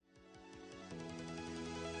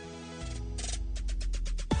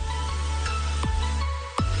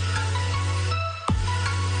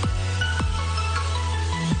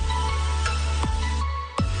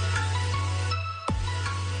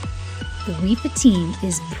WIFA team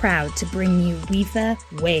is proud to bring you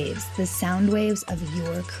WIFA Waves, the sound waves of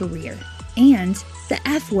your career. And the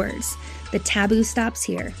F words, the taboo stops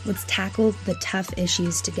here. Let's tackle the tough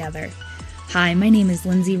issues together. Hi, my name is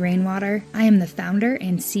Lindsay Rainwater. I am the founder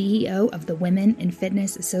and CEO of the Women in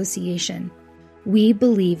Fitness Association. We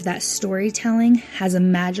believe that storytelling has a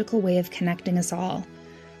magical way of connecting us all.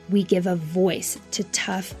 We give a voice to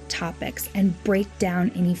tough topics and break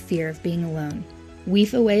down any fear of being alone.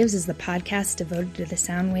 WIFA Waves is the podcast devoted to the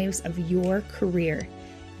sound waves of your career,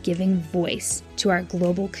 giving voice to our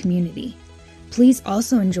global community. Please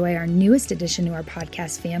also enjoy our newest addition to our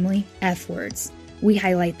podcast family, F Words. We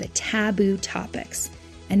highlight the taboo topics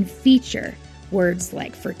and feature words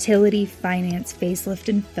like fertility, finance, facelift,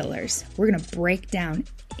 and fillers. We're going to break down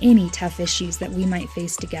any tough issues that we might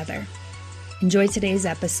face together. Enjoy today's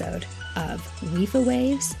episode of WIFA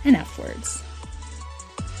Waves and F Words.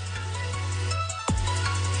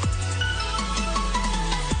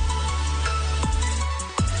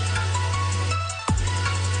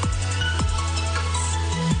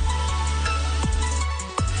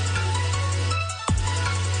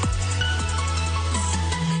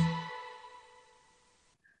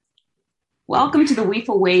 Welcome to the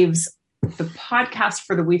WIFA Waves, the podcast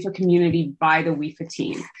for the WIFA community by the WIFA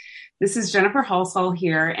team. This is Jennifer Halsall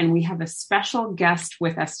here, and we have a special guest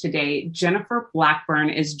with us today. Jennifer Blackburn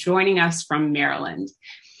is joining us from Maryland.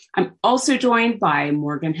 I'm also joined by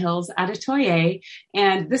Morgan Hills Adetoye,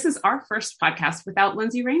 and this is our first podcast without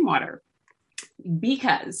Lindsay Rainwater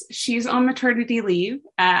because she's on maternity leave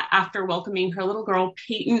after welcoming her little girl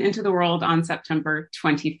Peyton into the world on September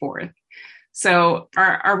 24th. So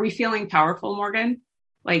are we feeling powerful, Morgan?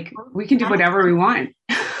 Like we can do whatever we want.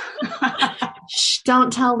 Shh,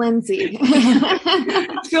 don't tell Lindsay.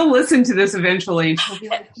 She'll listen to this eventually and she'll be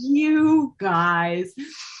like, you guys.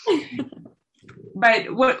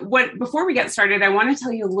 But what before we get started, I want to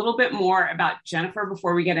tell you a little bit more about Jennifer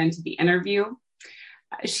before we get into the interview.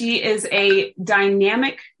 She is a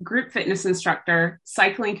dynamic group fitness instructor,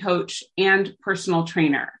 cycling coach, and personal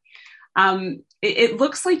trainer. It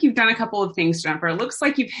looks like you've done a couple of things, Jennifer. It looks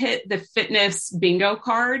like you've hit the fitness bingo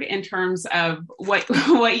card in terms of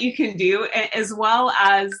what you can do, as well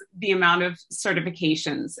as the amount of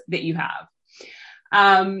certifications that you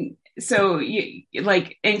have. So you,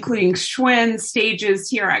 like including Schwinn,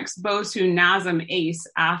 Stages, TRX, BOSU, NASM, ACE,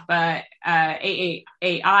 AFA, AAAI,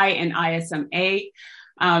 and ISMA.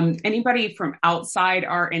 Anybody from outside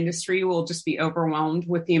our industry will just be overwhelmed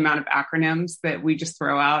with the amount of acronyms that we just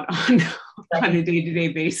throw out on a day-to-day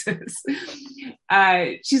basis.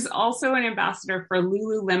 She's also an ambassador for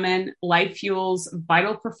Lululemon, Life Fuels,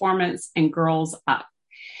 Vital Performance, and Girls Up.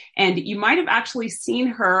 And you might have actually seen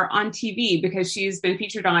her on TV because she's been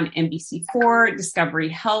featured on NBC4, Discovery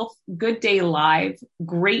Health, Good Day Live,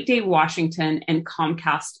 Great Day Washington, and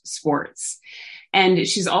Comcast Sports. And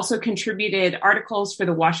she's also contributed articles for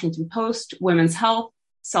the Washington Post, Women's Health,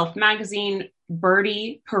 Self Magazine,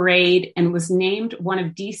 Birdie, Parade, and was named one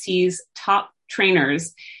of DC's top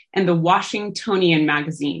trainers in the Washingtonian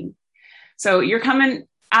magazine. So you're coming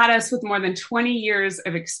at us with more than 20 years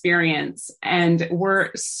of experience, and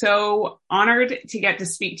we're so honored to get to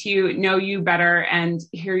speak to you, know you better, and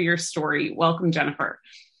hear your story. Welcome, Jennifer.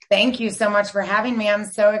 Thank you so much for having me. I'm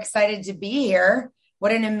so excited to be here.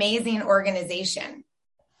 What an amazing organization.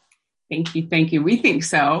 Thank you. Thank you. We think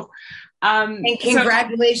so. And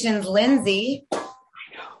congratulations, Lindsay.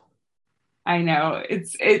 I know.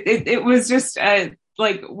 It was just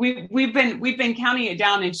like we've been counting it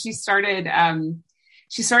down, and she started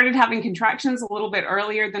having contractions a little bit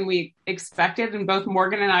earlier than we expected. And both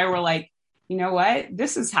Morgan and I were like, you know what?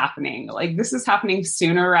 This is happening. Like this is happening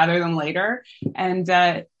sooner rather than later. And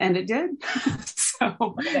it did.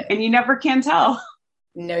 So, and you never can tell.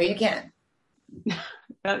 No, you can't.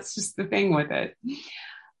 That's just the thing with it.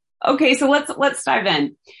 Okay, so let's dive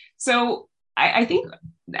in. So I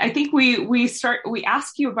think we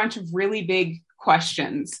ask you a bunch of really big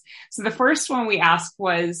questions. So the first one we asked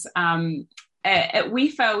was at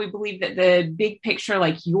WIFA, we believe that the big picture,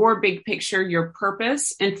 like your big picture, your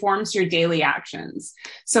purpose informs your daily actions.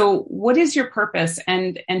 So what is your purpose,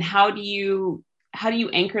 and how do you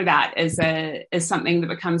anchor that as something that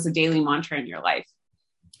becomes a daily mantra in your life?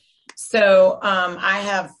 So I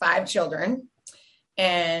have 5 children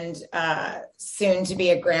and soon to be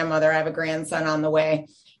a grandmother. I have a grandson on the way.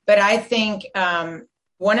 But I think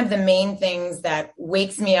one of the main things that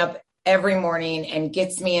wakes me up every morning and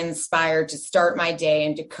gets me inspired to start my day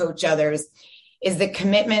and to coach others is the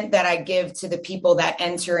commitment that I give to the people that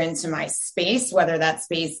enter into my space, whether that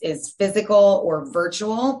space is physical or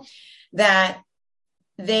virtual, that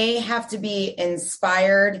they have to be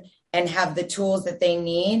inspired and have the tools that they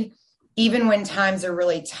need, even when times are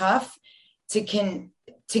really tough, to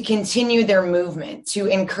continue their movement, to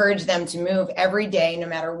encourage them to move every day, no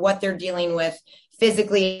matter what they're dealing with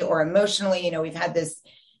physically or emotionally. We've had this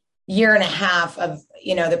year and a half of,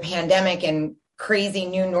 the pandemic and crazy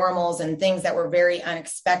new normals and things that were very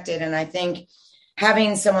unexpected. And I think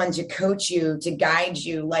having someone to coach you, to guide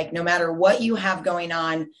you, like, no matter what you have going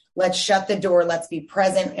on, let's shut the door. Let's be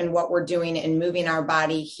present in what we're doing and moving our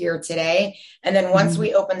body here today. And then once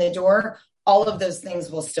we open the door, all of those things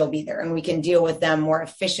will still be there, and we can deal with them more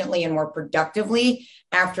efficiently and more productively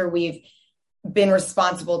after we've been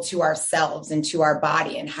responsible to ourselves and to our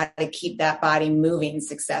body and how to keep that body moving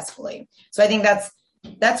successfully. So I think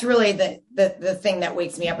that's really the thing that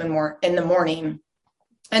wakes me up in the morning.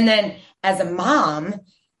 And then as a mom,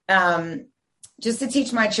 just to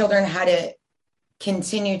teach my children how to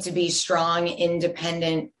continue to be strong,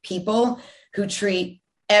 independent people who treat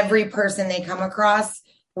every person they come across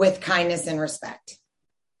with kindness and respect.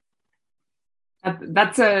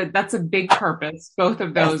 That's a big purpose. Both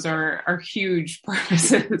of those are huge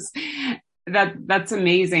purposes. That's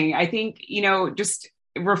amazing. I think, just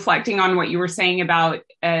reflecting on what you were saying about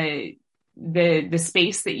the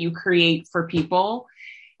space that you create for people,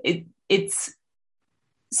 it's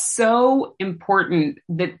so important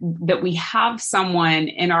that we have someone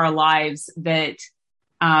in our lives that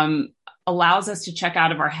allows us to check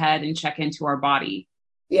out of our head and check into our body.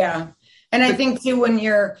 Yeah. And I think too, when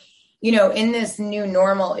you're, in this new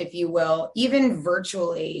normal, if you will, even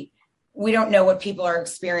virtually, we don't know what people are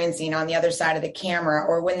experiencing on the other side of the camera,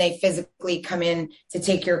 or when they physically come in to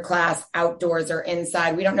take your class outdoors or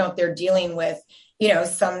inside. We don't know if they're dealing with,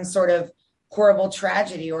 some sort of horrible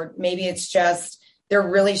tragedy, or maybe it's just they're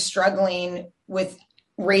really struggling with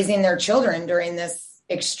raising their children during this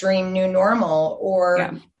extreme new normal,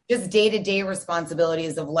 or just day-to-day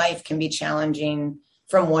responsibilities of life can be challenging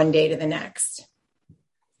from one day to the next.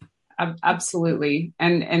 Absolutely.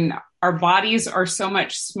 And our bodies are so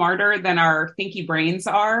much smarter than our thinky brains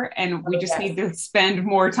are. And we just need to spend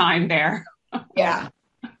more time there. Yeah,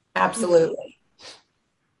 absolutely.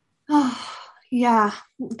 Oh, yeah.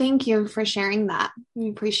 Thank you for sharing that. We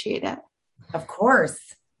appreciate it. Of course.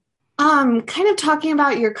 Kind of talking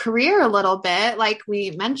about your career a little bit, like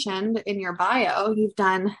we mentioned in your bio, you've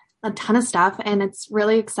done a ton of stuff and it's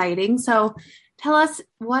really exciting. So tell us,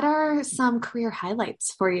 what are some career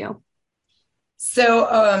highlights for you? So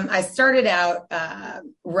I started out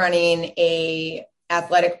running a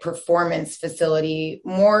athletic performance facility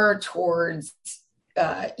more towards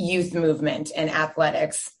youth movement and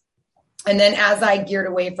athletics. And then as I geared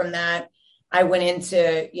away from that, I went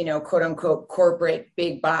into, quote unquote, corporate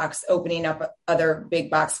big box, opening up other big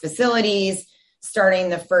box facilities, starting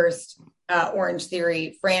the first Orange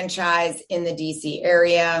Theory franchise in the DC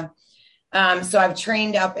area. So I've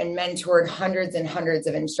trained up and mentored hundreds and hundreds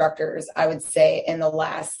of instructors, I would say, in the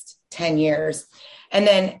last 10 years. And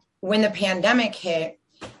then when the pandemic hit,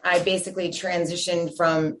 I basically transitioned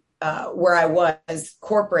from where I was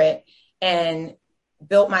corporate and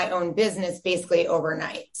built my own business basically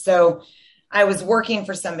overnight. So I was working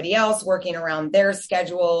for somebody else, working around their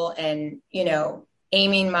schedule and,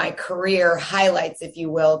 aiming my career highlights, if you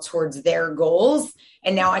will, towards their goals.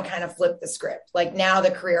 And now I kind of flipped the script. Like now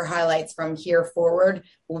the career highlights from here forward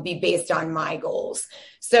will be based on my goals.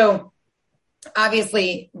 So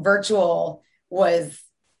obviously virtual was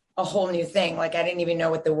a whole new thing. Like I didn't even know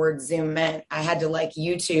what the word Zoom meant. I had to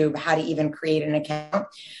YouTube how to even create an account,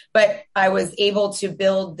 but I was able to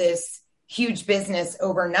build this huge business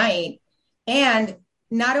overnight. And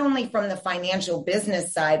not only from the financial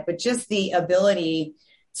business side, but just the ability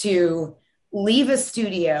to leave a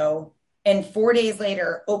studio and 4 days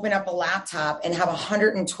later, open up a laptop and have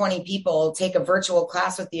 120 people take a virtual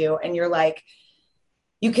class with you. And you're like,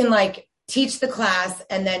 you can teach the class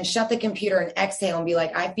and then shut the computer and exhale and be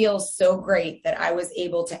like, I feel so great that I was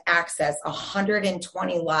able to access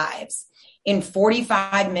 120 lives in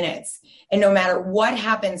 45 minutes. And no matter what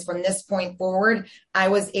happens from this point forward, I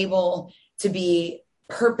was able to be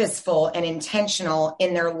purposeful and intentional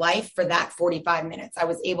in their life for that 45 minutes. I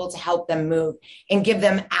was able to help them move and give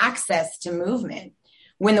them access to movement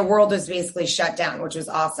when the world was basically shut down, which was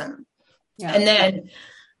awesome. Yeah. And then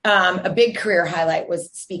a big career highlight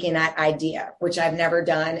was speaking at IDEA, which I've never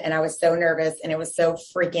done. And I was so nervous and it was so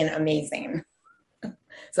freaking amazing.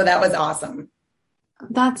 So that was awesome.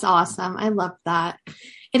 That's awesome. I love that.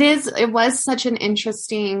 It was such an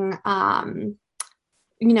interesting,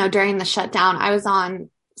 during the shutdown, I was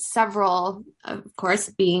on several, of course,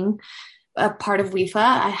 being a part of WIFA.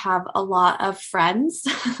 I have a lot of friends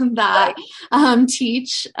that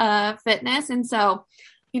teach fitness. And so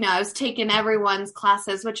I was taking everyone's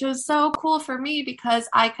classes, which was so cool for me because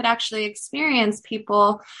I could actually experience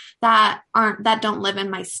people that don't live in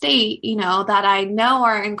my state, that I know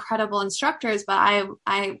are incredible instructors, but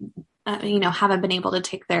I haven't been able to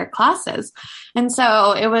take their classes. And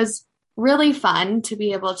so it was really fun to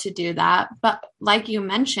be able to do that. But like you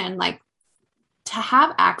mentioned, like to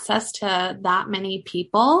have access to that many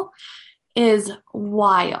people is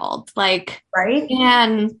wild. Like, right.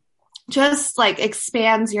 And just like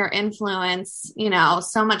expands your influence,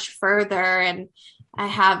 so much further. And I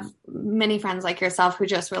have many friends like yourself who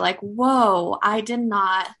just were like, whoa, I did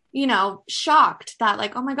not, shocked that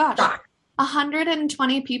like, oh my gosh,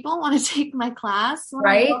 120 people want to take my class. One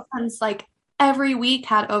right. of my girlfriends, like every week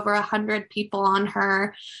had over 100 people on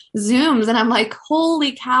her Zooms. And I'm like,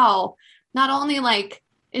 holy cow. Not only like,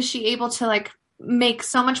 is she able to like make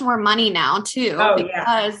so much more money now too,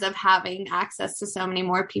 because of having access to so many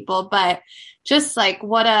more people, but just like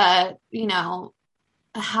what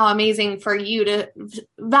how amazing for you to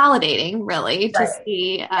validating really to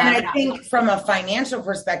see. And I think from a financial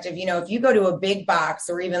perspective, if you go to a big box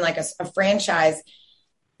or even like a franchise,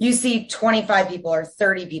 you see 25 people or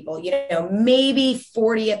 30 people, maybe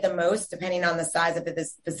 40 at the most, depending on the size of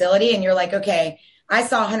this facility. And you're like, okay, I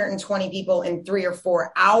saw 120 people in 3 or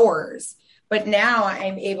 4 hours, but now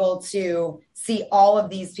I'm able to see all of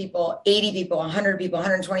these people, 80 people, 100 people,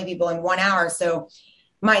 120 people in 1 hour. So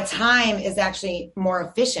my time is actually more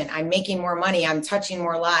efficient. I'm making more money. I'm touching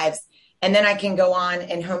more lives. And then I can go on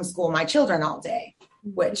and homeschool my children all day,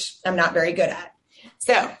 which I'm not very good at.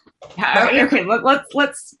 So, okay,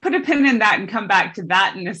 let's put a pin in that and come back to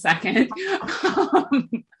that in a second.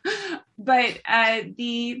 But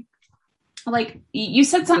you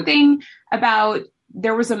said something about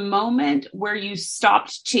there was a moment where you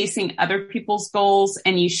stopped chasing other people's goals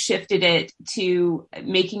and you shifted it to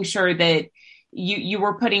making sure that you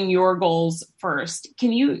were putting your goals first.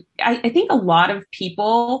 I think a lot of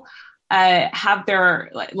people have their,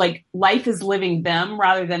 like, life is living them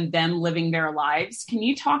rather than them living their lives. Can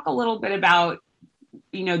you talk a little bit about,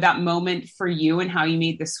 that moment for you and how you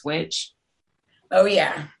made the switch? Oh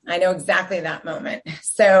yeah, I know exactly that moment.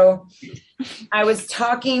 So I was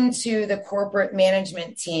talking to the corporate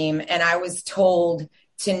management team and I was told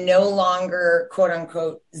to no longer, quote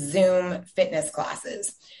unquote, Zoom fitness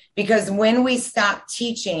classes. Because when we stopped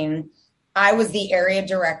teaching, I was the area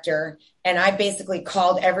director and I basically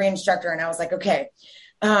called every instructor and I was like, okay,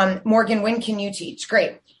 Morgan, when can you teach?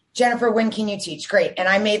 Great. Jennifer, when can you teach? Great. And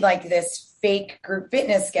I made like this fake group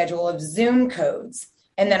fitness schedule of Zoom codes.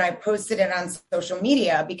 And then I posted it on social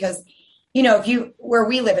media because, where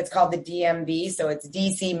we live, it's called the DMV. So it's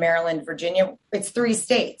DC, Maryland, Virginia. It's 3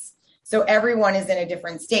 states. So everyone is in a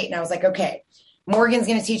different state. And I was like, okay, Morgan's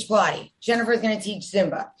going to teach Pilates. Jennifer's going to teach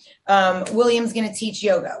Zumba. William's going to teach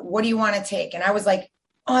yoga. What do you want to take? And I was like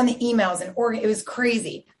on the emails and it was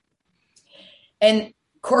crazy. And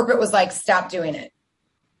corporate was like, stop doing it.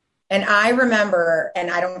 And I remember,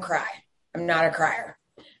 and I don't cry. I'm not a crier.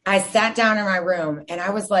 I sat down in my room and I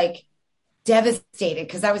was like devastated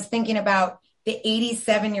because I was thinking about the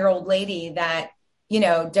 87-year-old lady that,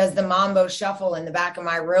 does the mambo shuffle in the back of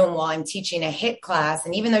my room while I'm teaching a HIIT class.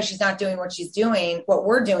 And even though she's not doing what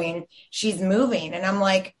we're doing, she's moving. And I'm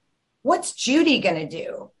like, what's Judy going to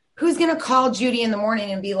do? Who's going to call Judy in the morning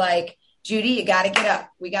and be like, Judy, you got to get up.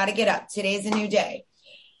 We got to get up. Today's a new day.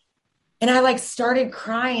 And I like started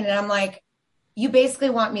crying and I'm like, you basically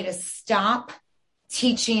want me to stop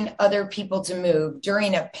teaching other people to move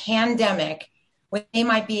during a pandemic when they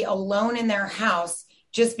might be alone in their house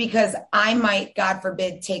just because I might, God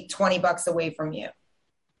forbid, take $20 away from you.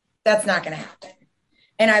 That's not going to happen.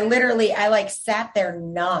 And I sat there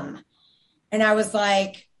numb and I was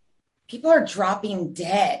like, people are dropping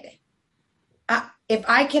dead. If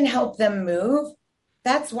I can help them move,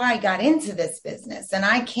 that's why I got into this business. And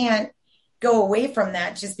I can't go away from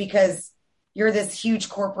that just because you're this huge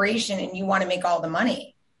corporation and you want to make all the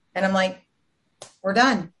money. And I'm like, we're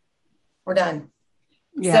done.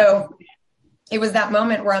 Yeah. So it was that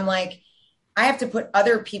moment where I'm like, I have to put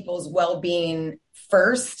other people's well-being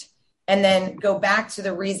first and then go back to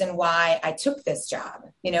the reason why I took this job,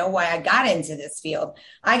 why I got into this field.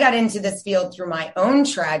 I got into this field through my own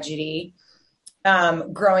tragedy.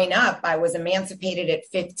 Growing up, I was emancipated at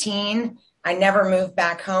 15. I never moved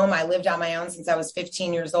back home. I lived on my own since I was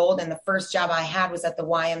 15 years old. And the first job I had was at the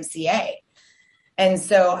YMCA. And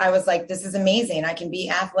so I was like, this is amazing. I can be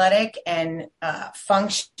athletic and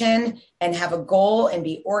function and have a goal and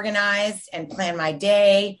be organized and plan my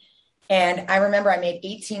day. And I remember I made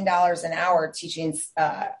 $18 an hour teaching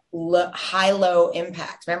high-low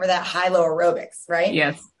impact. Remember that high-low aerobics, right?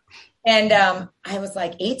 Yes. And I was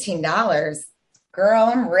like, $18, girl,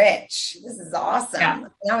 I'm rich. This is awesome. Yeah.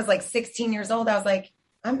 And I was like 16 years old. I was like,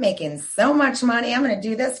 I'm making so much money. I'm going to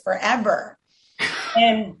do this forever.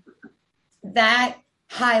 And that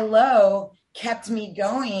high low kept me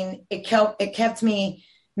going. It kept me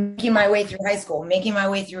making my way through high school, making my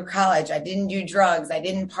way through college. I didn't do drugs. I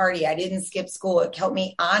didn't party. I didn't skip school. It kept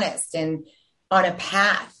me honest and on a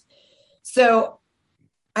path. So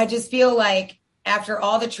I just feel like after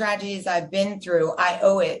all the tragedies I've been through, I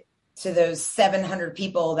owe it to those 700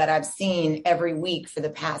 people that I've seen every week for the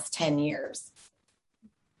past 10 years.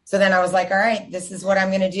 So then I was like, all right, this is what I'm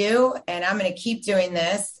going to do. And I'm going to keep doing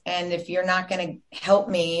this. And if you're not going to help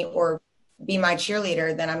me or be my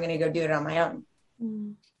cheerleader, then I'm going to go do it on my own.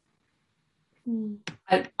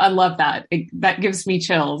 I love that. That gives me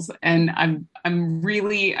chills. And I'm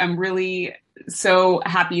really so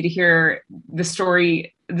happy to hear the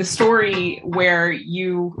story where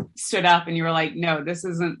you stood up and you were like, no, this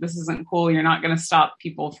isn't cool. You're not going to stop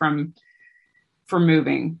people from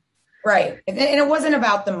moving. Right. And it wasn't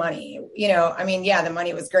about the money, I mean, yeah, the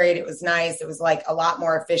money was great. It was nice. It was like a lot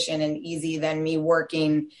more efficient and easy than me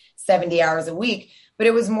working 70 hours a week, but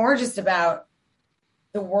it was more just about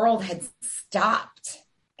the world had stopped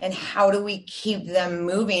and how do we keep them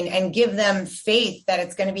moving and give them faith that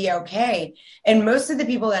it's going to be okay. And most of the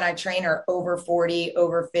people that I train are over 40,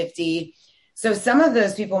 over 50. So some of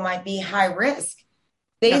those people might be high risk.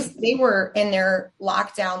 They were in their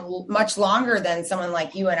lockdown much longer than someone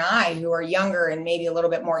like you and I, who are younger and maybe a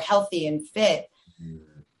little bit more healthy and fit.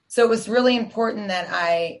 So it was really important that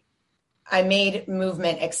I made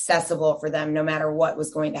movement accessible for them, no matter what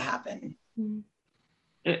was going to happen.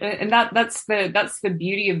 And that's the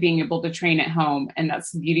beauty of being able to train at home. And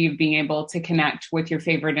that's the beauty of being able to connect with your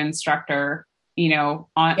favorite instructor,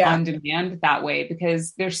 on demand that way,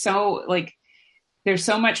 because there's so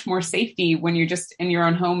much more safety when you're just in your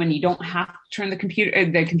own home and you don't have to turn the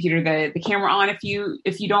camera on if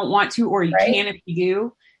you don't want to, or you can if you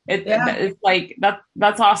do. It's like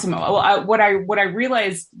that's awesome. Well, what I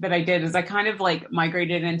realized that I did is I kind of like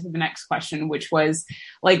migrated into the next question, which was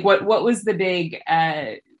like, what was the big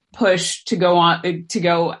push to go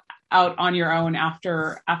out on your own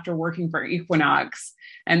after working for Equinox?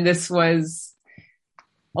 And this was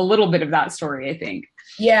a little bit of that story, I think.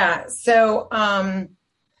 Yeah. So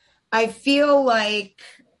I feel like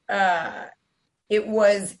it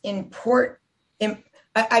was important.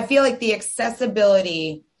 I feel like the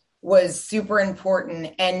accessibility was super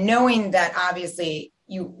important. And knowing that obviously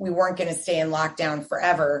we weren't going to stay in lockdown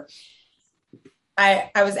forever,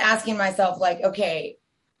 I was asking myself, like, okay,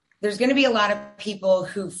 there's going to be a lot of people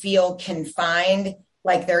who feel confined,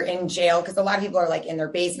 like they're in jail, because a lot of people are like in their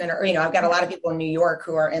basement, or, I've got a lot of people in New York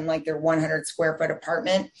who are in like their 100 square foot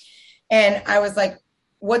apartment. And I was like,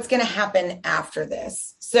 what's going to happen after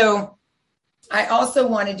this? So I also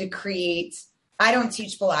wanted to create, I don't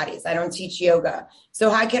teach Pilates, I don't teach yoga. So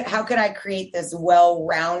how could I create this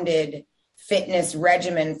well-rounded fitness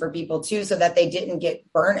regimen for people too, so that they didn't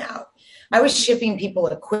get burnout? I was shipping people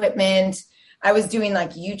equipment. I was doing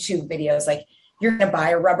like YouTube videos, like, you're going to buy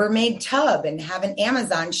a Rubbermaid tub and have an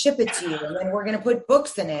Amazon ship it to you. And then we're going to put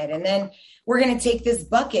books in it. And then we're going to take this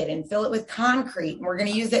bucket and fill it with concrete. And we're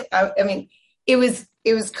going to use it. I mean, it was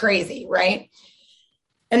crazy. Right.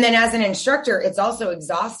 And then as an instructor, it's also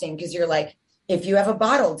exhausting, because you're like, if you have a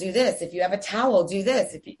bottle, do this. If you have a towel, do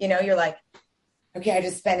this. If you're like, okay, I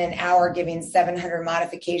just spent an hour giving 700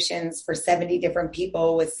 modifications for 70 different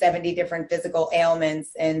people with 70 different physical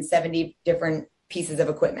ailments and 70 different pieces of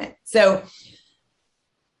equipment. So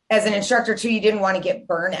as an instructor too, you didn't want to get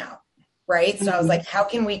burnout, right? So I was like, how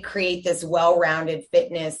can we create this well-rounded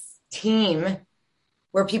fitness team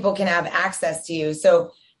where people can have access to you?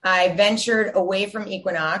 So I ventured away from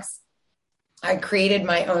Equinox. I created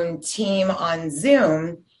my own team on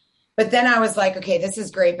Zoom, but then I was like, okay, this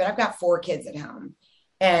is great, but I've got 4 kids at home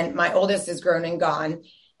and my oldest is grown and gone.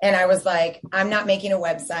 And I was like, I'm not making a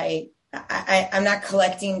website. I'm not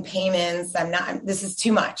collecting payments. This is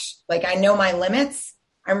too much. Like, I know my limits.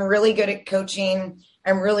 I'm really good at coaching.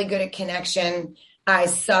 I'm really good at connection. I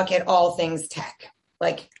suck at all things tech,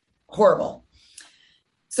 like horrible.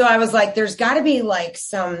 So I was like, there's got to be like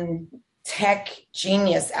some tech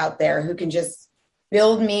genius out there who can just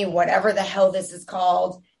build me whatever the hell this is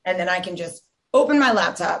called. And then I can just open my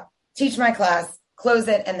laptop, teach my class, close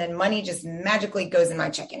it, and then money just magically goes in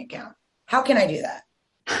my checking account. How can I do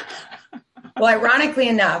that? Well, ironically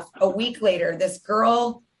enough, a week later, this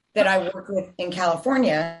girl that I work with in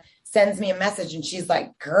California sends me a message and she's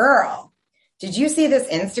like, girl, did you see this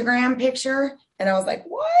Instagram picture? And I was like,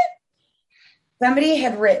 what? Somebody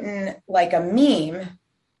had written like a meme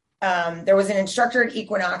there was an instructor at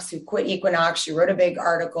Equinox who quit Equinox. She wrote a big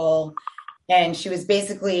article, and she was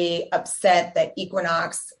basically upset that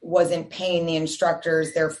Equinox wasn't paying the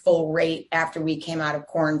instructors their full rate after we came out of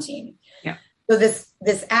quarantine. Yeah. So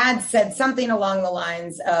this ad said something along the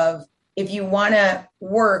lines of, if you want to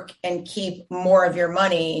work and keep more of your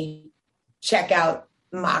money, check out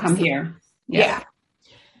Moxie. Come here. Yeah.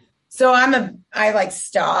 So I like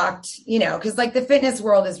stalked, you know, cause like the fitness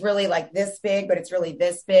world is really like this big, but it's really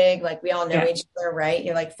this big. Like we all know each other, right?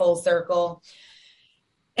 You're like full circle.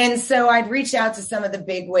 And so I'd reach out to some of the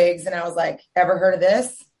big wigs and I was like, ever heard of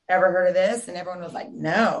this? Ever heard of this? And everyone was like,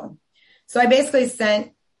 no. So I basically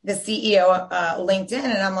sent the CEO LinkedIn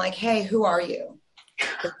and I'm like, hey, who are you?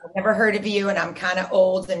 I've never heard of you. And I'm kind of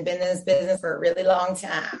old and been in this business for a really long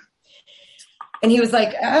time. And he was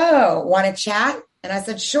like, oh, want to chat? And I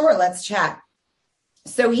said, sure, let's chat.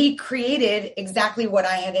 So he created exactly what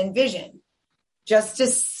I had envisioned, just a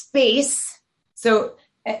space. So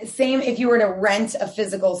same if you were to rent a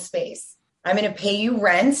physical space, I'm going to pay you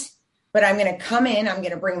rent, but I'm going to come in, I'm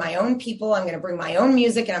going to bring my own people, I'm going to bring my own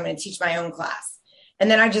music, and I'm going to teach my own class. And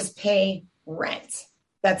then I just pay rent.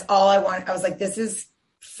 That's all I want. I was like, this is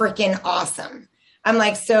freaking awesome. I'm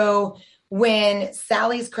like, so when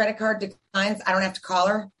Sally's credit card declines, I don't have to call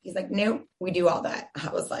her. He's like, nope, we do all that. I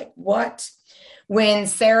was like, what? When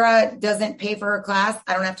Sarah doesn't pay for her class,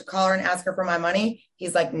 I don't have to call her and ask her for my money.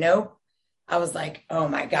 He's like, nope. I was like, oh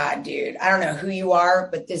my God, dude, I don't know who you are,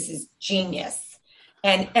 but this is genius.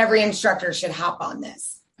 And every instructor should hop on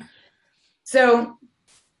this. So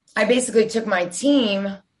I basically took my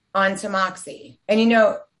team onto Moxie. And, you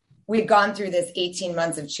know, we'd gone through this 18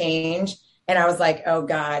 months of change. And I was like, oh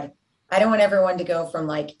God, I don't want everyone to go from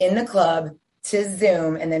like in the club to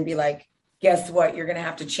Zoom and then be like, guess what? You're going to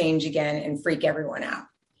have to change again and freak everyone out.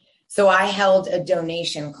 So I held a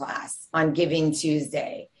donation class on Giving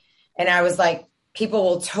Tuesday. And I was like, people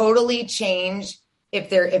will totally change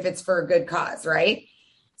if it's for a good cause, right?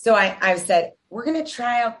 So I said, we're going to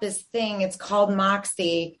try out this thing. It's called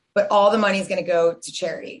Moxie, but all the money is going to go to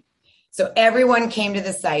charity. So everyone came to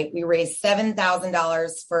the site. We raised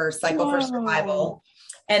 $7,000 for Cycle for Survival.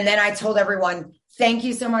 And then I told everyone, thank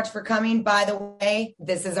you so much for coming. By the way,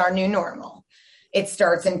 this is our new normal. It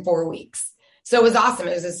starts in 4 weeks. So it was awesome.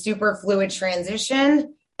 It was a super fluid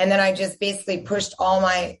transition. And then I just basically pushed all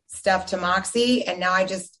my stuff to Moxie. And now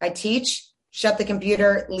I teach, shut the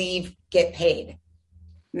computer, leave, get paid.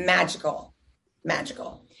 Magical.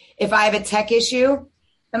 If I have a tech issue,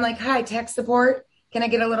 I'm like, hi, tech support. Can I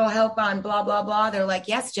get a little help on blah, blah, blah? They're like,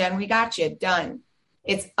 yes, Jen, we got you. Done.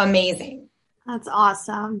 It's amazing. That's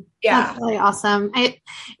awesome. Yeah. That's really awesome.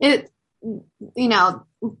 You know,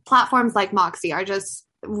 platforms like Moxie are just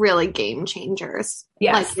really game changers,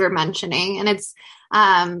 like you're mentioning. And it's,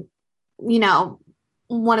 you know,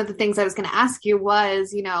 one of the things I was going to ask you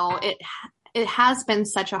was, you know, it has been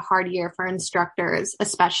such a hard year for instructors,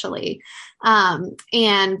 especially.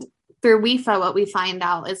 And through WIFA, what we find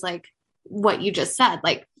out is like what you just said,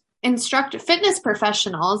 like fitness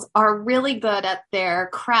professionals are really good at their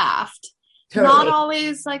craft. Totally. Not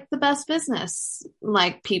always like the best business,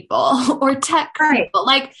 like people or tech people.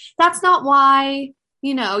 Like that's not why,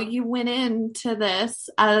 you know, you went into this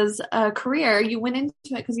as a career. You went into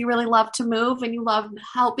it because you really love to move and you love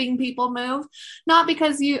helping people move. Not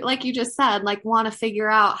because you, like you just said, like want to figure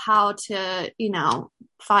out how to, you know,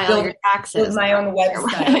 file your taxes. Build my own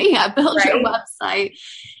website. Build your website.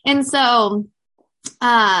 And so,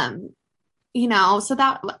 you know, so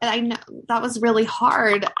that I know that was really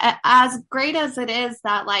hard. As great as it is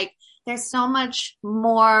that like there's so much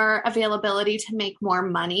more availability to make more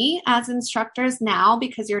money as instructors now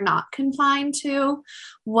because you're not confined to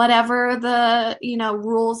whatever the, you know,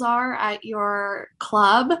 rules are at your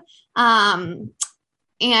club. And,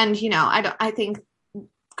 you know, I think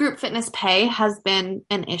group fitness pay has been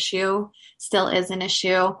an issue, still is an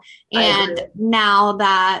issue. And now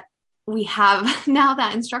that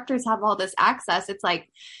instructors have all this access, it's like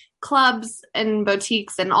clubs and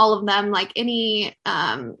boutiques and all of them, like any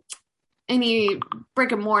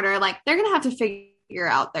brick and mortar, like they're going to have to figure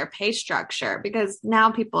out their pay structure because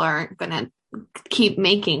now people aren't going to keep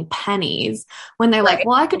making pennies when they're like,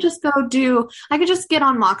 well, I could just get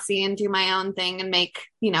on Moxie and do my own thing and make,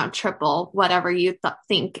 you know, triple whatever you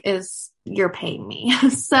think is you're paying me.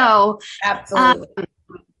 So absolutely.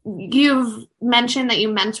 You've mentioned that you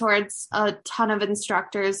mentored a ton of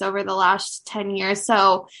instructors over the last 10 years.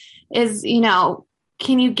 So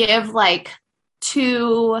can you give like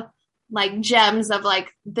 2 like gems of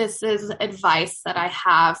like, this is advice that I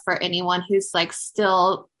have for anyone who's like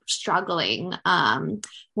still struggling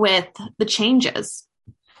with the changes?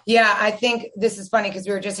 Yeah, I think this is funny because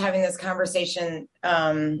we were just having this conversation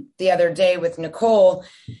the other day with Nicole,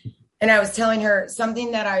 and I was telling her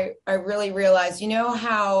something that I really realized,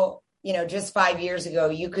 how, just 5 years ago,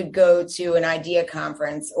 you could go to an IDEA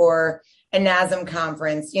conference or a NASM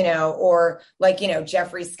conference, or like,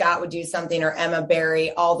 Jeffrey Scott would do something, or Emma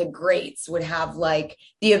Berry, all the greats would have like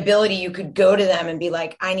the ability, you could go to them and be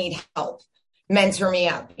like, I need help, mentor me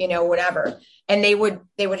up, whatever. And they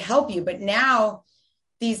would help you. But now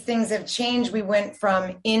these things have changed. We went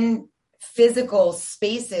from in physical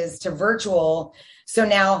spaces to virtual. So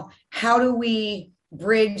now how do we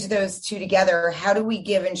bridge those two together? How do we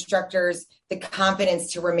give instructors the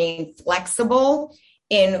confidence to remain flexible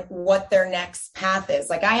in what their next path is?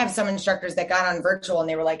 Like I have some instructors that got on virtual and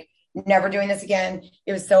they were like, never doing this again.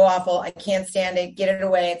 It was so awful. I can't stand it. Get it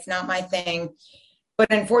away. It's not my thing.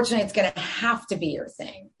 But unfortunately, it's going to have to be your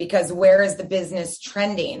thing, because where is the business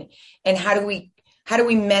trending? And how do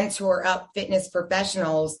we mentor up fitness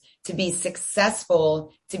professionals to be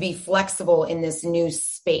successful, to be flexible in this new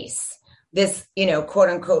space, this, quote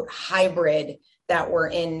unquote, hybrid that we're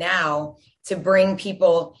in now, to bring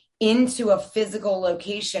people into a physical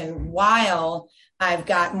location while I've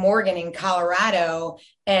got Morgan in Colorado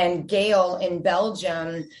and Gail in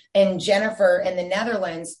Belgium and Jennifer in the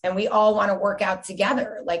Netherlands, and we all want to work out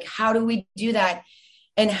together. Like, how do we do that?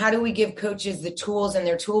 And how do we give coaches the tools in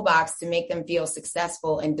their toolbox to make them feel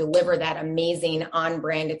successful and deliver that amazing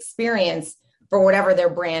on-brand experience for whatever their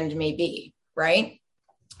brand may be, right?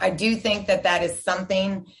 I do think that is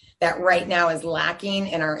something that right now is lacking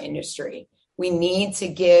in our industry. We need to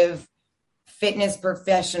give fitness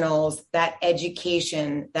professionals that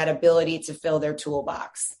education, that ability to fill their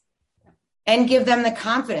toolbox, and give them the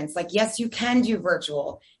confidence. Like, yes, you can do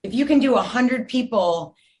virtual. If you can do 100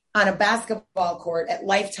 people on a basketball court at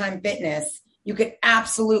Lifetime Fitness, you could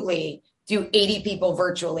absolutely do 80 people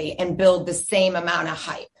virtually and build the same amount of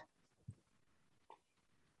hype.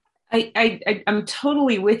 I'm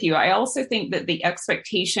totally with you. I also think that the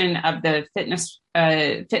expectation of the fitness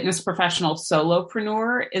professional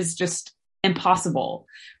solopreneur is just impossible,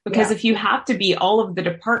 because if you have to be all of the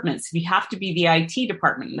departments, if you have to be the IT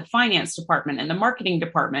department and the finance department and the marketing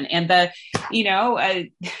department and the,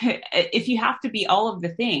 if you have to be all of the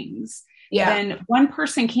things, then one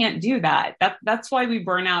person can't do that. That's why we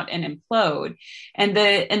burn out and implode. And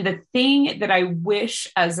the thing that I wish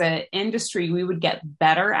as an industry we would get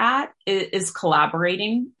better at is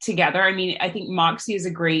collaborating together. I mean, I think Moxie is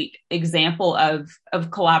a great example of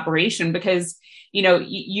collaboration, because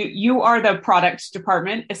you are the product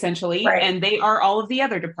department essentially, right, and they are all of the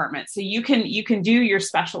other departments. So you can do your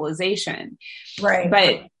specialization, right?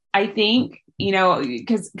 But I think,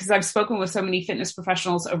 because I've spoken with so many fitness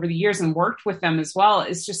professionals over the years and worked with them as well,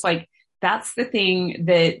 it's just like, that's the thing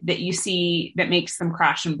that you see that makes them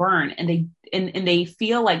crash and burn. And they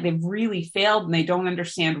feel like they've really failed and they don't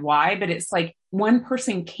understand why, but it's like one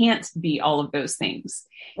person can't be all of those things.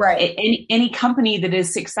 Right. Any company that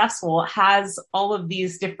is successful has all of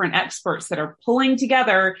these different experts that are pulling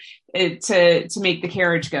together to make the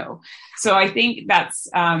carriage go. So I think that's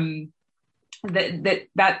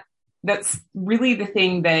that's really the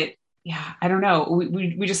thing that, I don't know.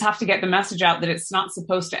 We just have to get the message out that it's not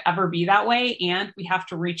supposed to ever be that way. And we have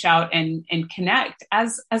to reach out and connect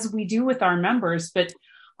as we do with our members, but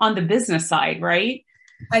on the business side, right?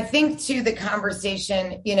 I think too, the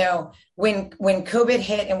conversation, when COVID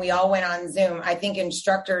hit and we all went on Zoom, I think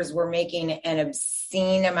instructors were making an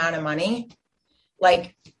obscene amount of money,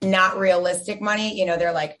 like not realistic money.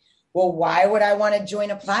 They're like, well, why would I want to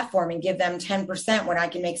join a platform and give them 10% when I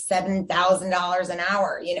can make $7,000 an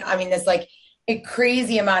hour? That's like a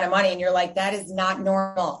crazy amount of money. And you're like, that is not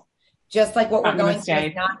normal. Just like what we're going through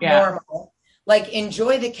is not normal. Like,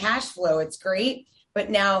 enjoy the cash flow. It's great. But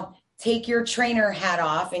now take your trainer hat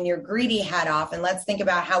off and your greedy hat off. And let's think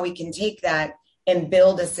about how we can take that and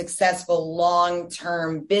build a successful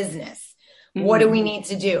long-term business. Mm-hmm. What do we need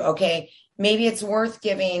to do? Okay. Maybe it's worth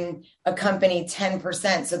giving a company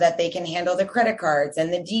 10% so that they can handle the credit cards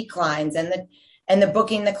and the declines and the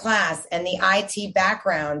booking the class and the IT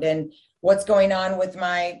background and what's going on with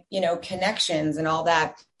my, connections and all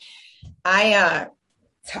that. I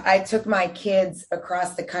took my kids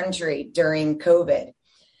across the country during COVID,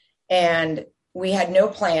 and we had no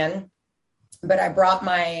plan, but I brought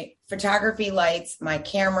my photography lights, my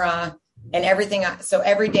camera, and everything. So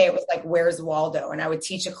every day it was like, where's Waldo? And I would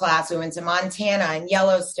teach a class. We went to Montana and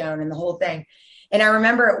Yellowstone and the whole thing. And I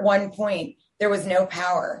remember at one point there was no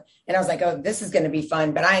power, and I was like, oh, this is going to be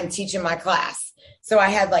fun, but I am teaching my class. So I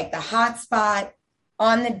had like the hotspot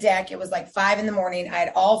on the deck. It was like 5 a.m. I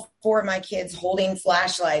had all 4 of my kids holding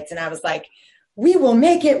flashlights. And I was like, we will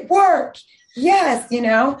make it work. Yes.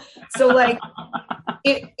 So like,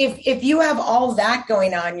 if you have all that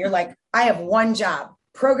going on, you're like, I have one job,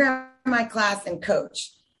 program my class and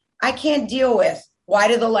coach. I can't deal with, why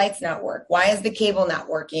do the lights not work? Why is the cable not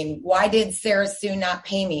working? Why did Sarah Sue not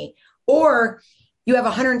pay me? Or you have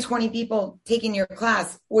 120 people taking your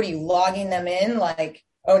class. What are you logging them in? Like,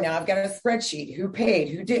 oh, now I've got a spreadsheet. Who paid?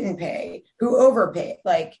 Who didn't pay? Who overpaid?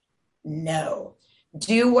 Like, no.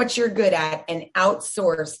 Do what you're good at and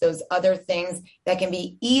outsource those other things that can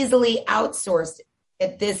be easily outsourced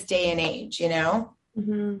at this day and age,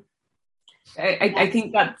 Mm-hmm. I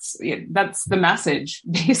think that's the message.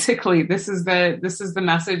 Basically, this is the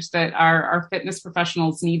message that our fitness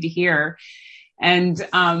professionals need to hear. And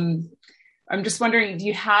I'm just wondering, do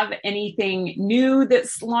you have anything new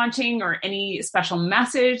that's launching or any special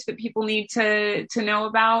message that people need to know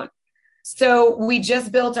about? So we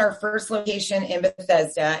just built our first location in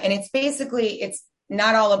Bethesda, and it's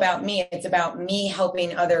not all about me. It's about me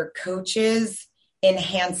helping other coaches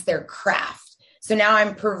enhance their craft. So now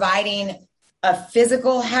I'm providing a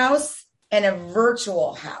physical house and a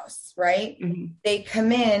virtual house, right? Mm-hmm. They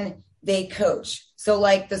come in, they coach. So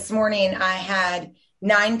like this morning, I had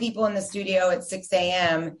 9 people in the studio at 6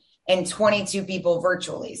 a.m. and 22 people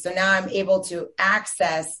virtually. So now I'm able to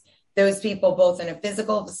access those people both in a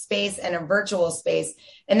physical space and a virtual space.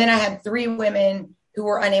 And then I had 3 women who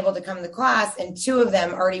were unable to come to class, and 2 of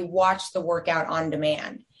them already watched the workout on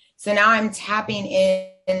demand. So now I'm tapping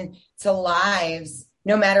in to lives,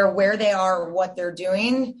 no matter where they are or what they're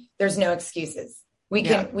doing. There's no excuses. We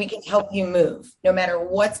can help you move. No matter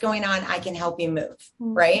what's going on, I can help you move,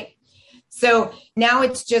 right? So now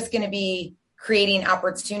it's just going to be creating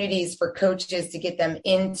opportunities for coaches to get them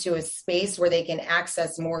into a space where they can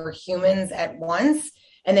access more humans at once,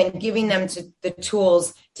 and then giving them the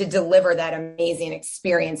tools to deliver that amazing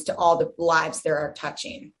experience to all the lives they are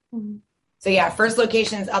touching. Mm-hmm. So yeah, first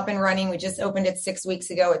location's up and running. We just opened it 6 weeks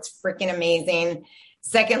ago. It's freaking amazing.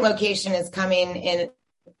 Second location is coming in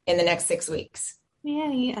the next 6 weeks.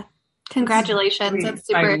 Yeah. Congratulations. That's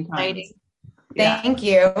super exciting. Thank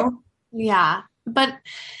you. Yeah. But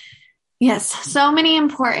yes, so many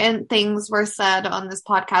important things were said on this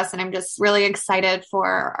podcast, and I'm just really excited for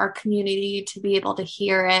our community to be able to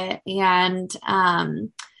hear it. And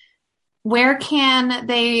where can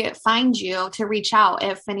they find you to reach out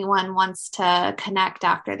if anyone wants to connect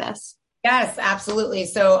after this? Yes, absolutely.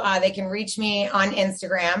 So they can reach me on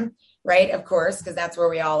Instagram, right? Of course, because that's where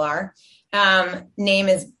we all are. Name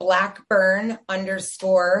is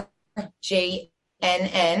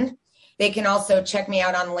Blackburn_JNN. They can also check me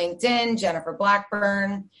out on LinkedIn, Jennifer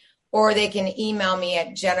Blackburn, or they can email me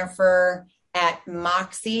at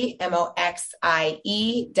Jennifer@moxie,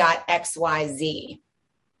 MOXIE.XYZ.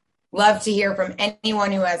 Love to hear from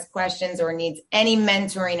anyone who has questions or needs any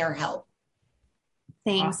mentoring or help.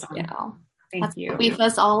 Thanks, awesome. Jill. Thank you. What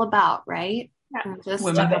WIFA's all about, right? Yeah. Just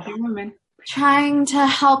women helping women. Trying to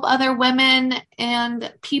help other women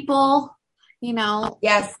and people,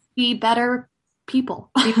 yes, be better people.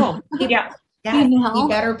 Yeah. Be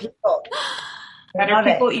better people. Better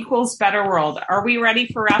people equals better world. Are we ready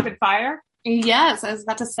for rapid fire? Yes, I was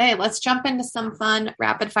about to say, let's jump into some fun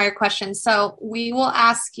rapid fire questions. So we will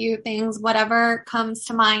ask you things, whatever comes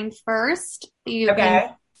to mind first. You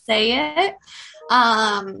can say it.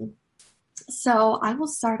 So I will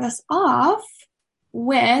start us off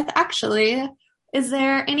with, actually, is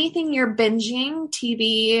there anything you're binging,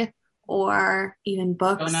 TV or even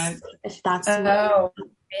books? If that's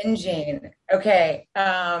binging. Okay.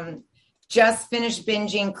 Just finished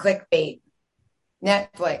binging Clickbait,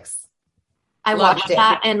 Netflix. I watched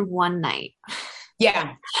that in one night.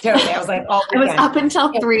 Yeah, totally. I was like, I was up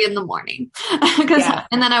until 3 a.m.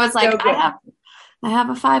 And then I was like, I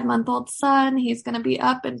have a 5-month-old son. He's going to be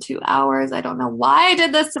up in 2 hours. I don't know why I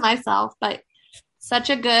did this to myself, but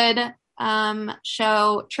such a good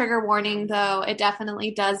show. Trigger warning, though. It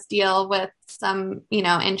definitely does deal with some,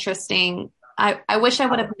 interesting. I wish I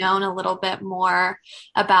would have known a little bit more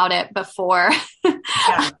about it before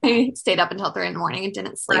I stayed up until 3 a.m. and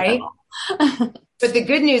didn't sleep at all. But the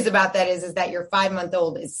good news about that is that your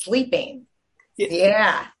 5-month-old is sleeping.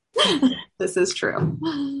 Yeah. This is true.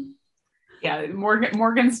 Yeah,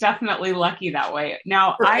 Morgan's definitely lucky that way.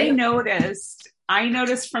 Now, I noticed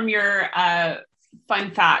from your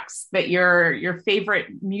fun facts that your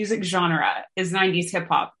favorite music genre is 90s hip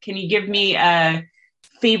hop. Can you give me a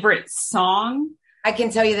favorite song? I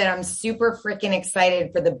can tell you that I'm super freaking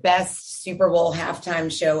excited for the best Super Bowl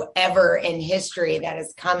halftime show ever in history that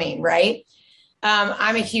is coming, right?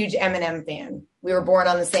 I'm a huge Eminem fan. We were born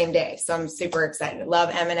on the same day, so I'm super excited. Love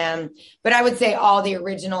Eminem. But I would say all the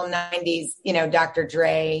original 90s, Dr.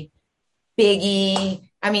 Dre, Biggie.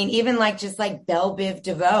 I mean, even just like Belle Biv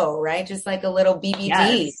DeVoe, right? Just like a little BBD.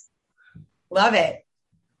 Yes. Love it.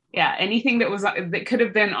 Yeah, anything that could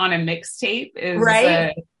have been on a mixtape is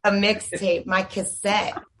right. A mixtape, my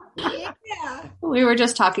cassette. Yeah. We were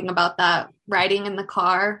just talking about that, riding in the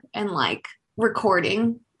car and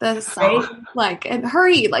recording the song, right? And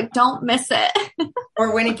hurry, don't miss it.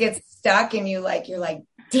 Or when it gets stuck and you're like,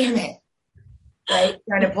 damn it, right?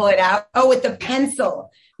 Trying to pull it out. Oh, with the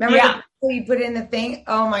pencil. Remember the pencil you put in the thing?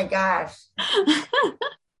 Oh my gosh.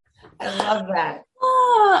 I love that.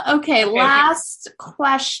 Okay, last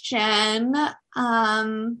question.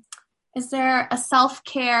 Is there a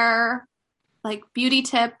self-care, beauty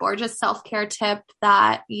tip or just self-care tip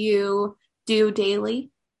that you do daily?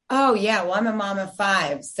 Oh, yeah. Well, I'm a mom of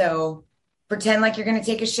 5. So pretend like you're going to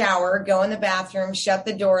take a shower, go in the bathroom, shut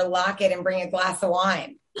the door, lock it, and bring a glass of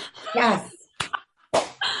wine. Yes.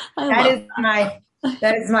 That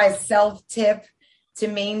is my self-tip to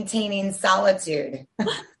maintaining solitude.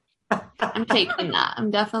 I'm taking that.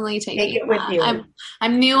 I'm definitely taking Take it with you.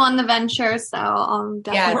 I'm new on the venture, so I'm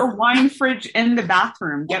definitely. Or wine fridge in the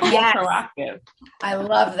bathroom. Get more proactive. I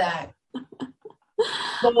love that.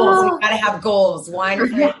 Goals. We gotta have goals. Wine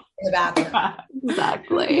fridge in the bathroom.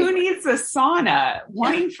 Exactly. Who needs a sauna?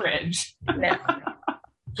 Wine fridge. No,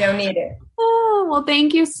 don't need it. Oh, well,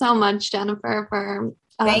 thank you so much, Jennifer, for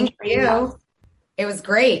thank you. It was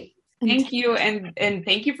great. Thank you. And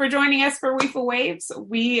thank you for joining us for WIFA Waves.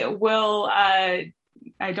 We will, I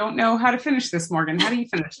don't know how to finish this, Morgan. How do you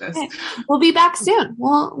finish this? We'll be back soon.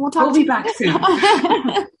 We'll talk. We'll be back soon.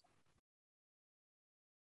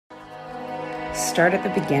 Start at the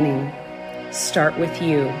beginning. Start with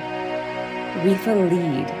you. WIFA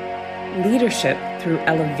Lead. Leadership through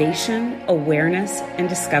elevation, awareness, and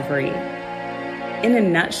discovery. In a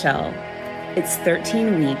nutshell, it's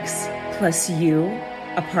 13 weeks plus you,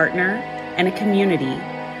 a partner, and a community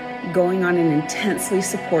going on an intensely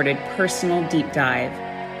supported personal deep dive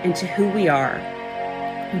into who we are,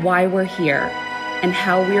 why we're here, and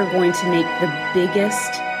how we are going to make the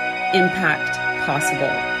biggest impact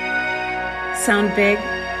possible. Sound big?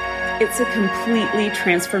 It's a completely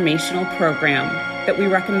transformational program that we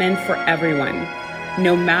recommend for everyone,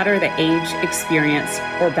 no matter the age, experience,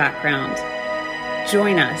 or background.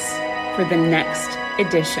 Join us for the next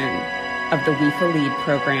edition of the WIFA Lead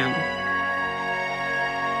program.